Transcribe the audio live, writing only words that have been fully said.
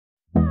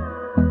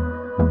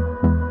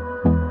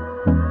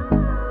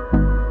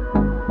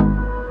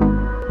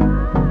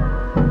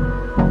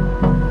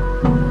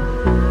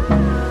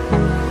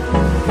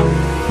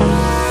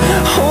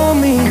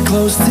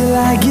till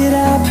I get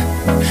up.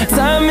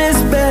 Time is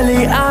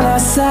barely on our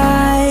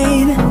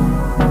side.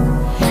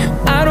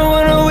 I don't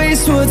wanna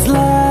waste what's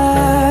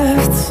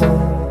left.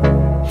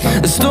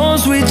 The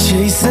storms we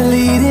chase are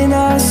leading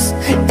us,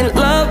 and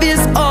love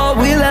is all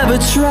we'll ever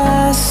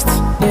trust.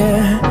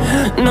 Yeah,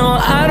 no,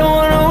 I don't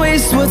wanna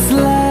waste what's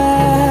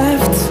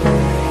left.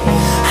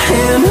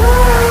 And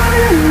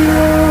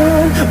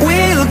on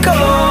we'll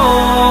go,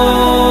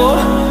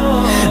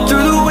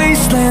 through the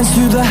wastelands,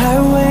 through the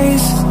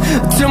highways,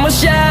 till my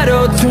shadow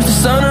turns to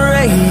sun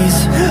rays.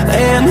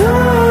 And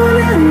on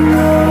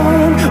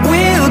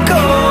we'll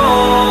go,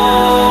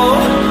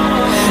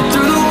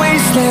 through the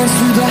wastelands,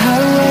 through the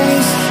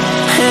highways,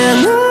 and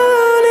on we'll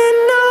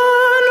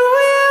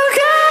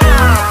go.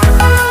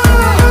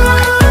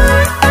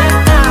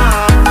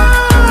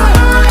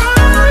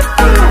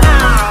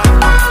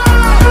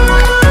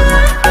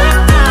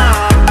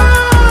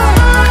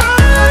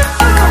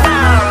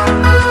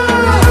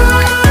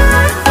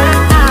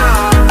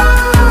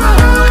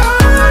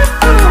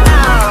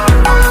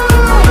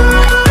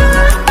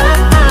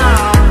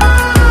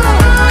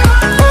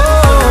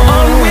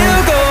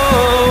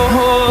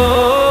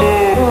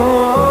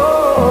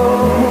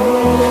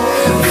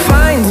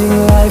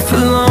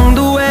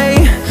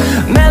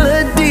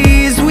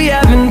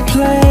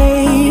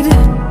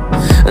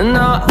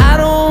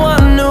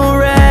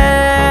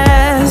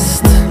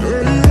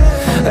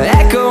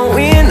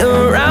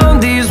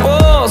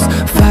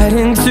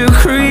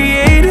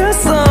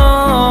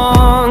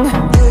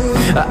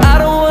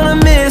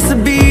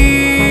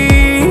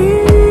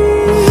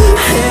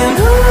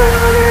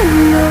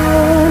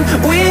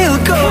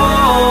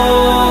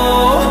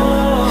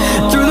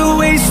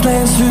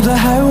 Through the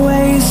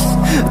highways,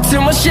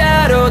 till my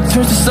shadow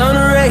turns to sun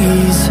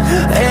rays.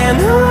 And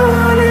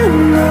on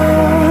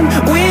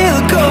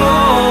we'll go,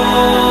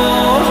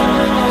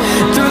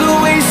 through the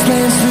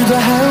wastelands, through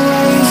the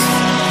highways,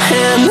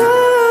 and on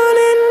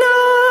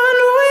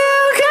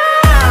we'll go.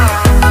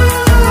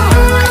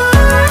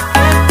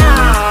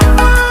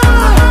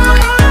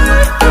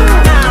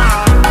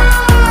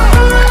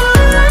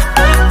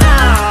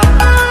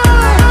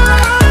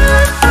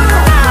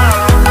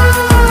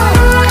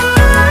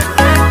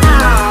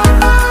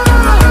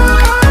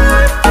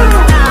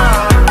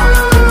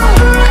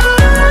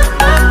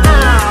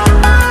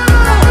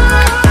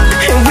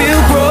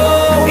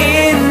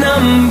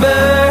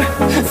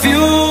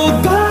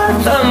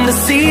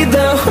 See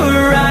the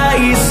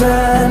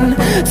horizon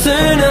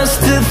turn us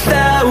to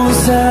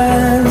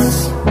thousands,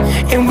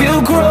 and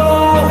we'll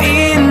grow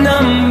in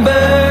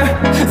number,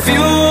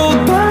 fueled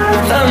by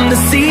them to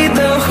see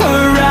the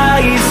horizon.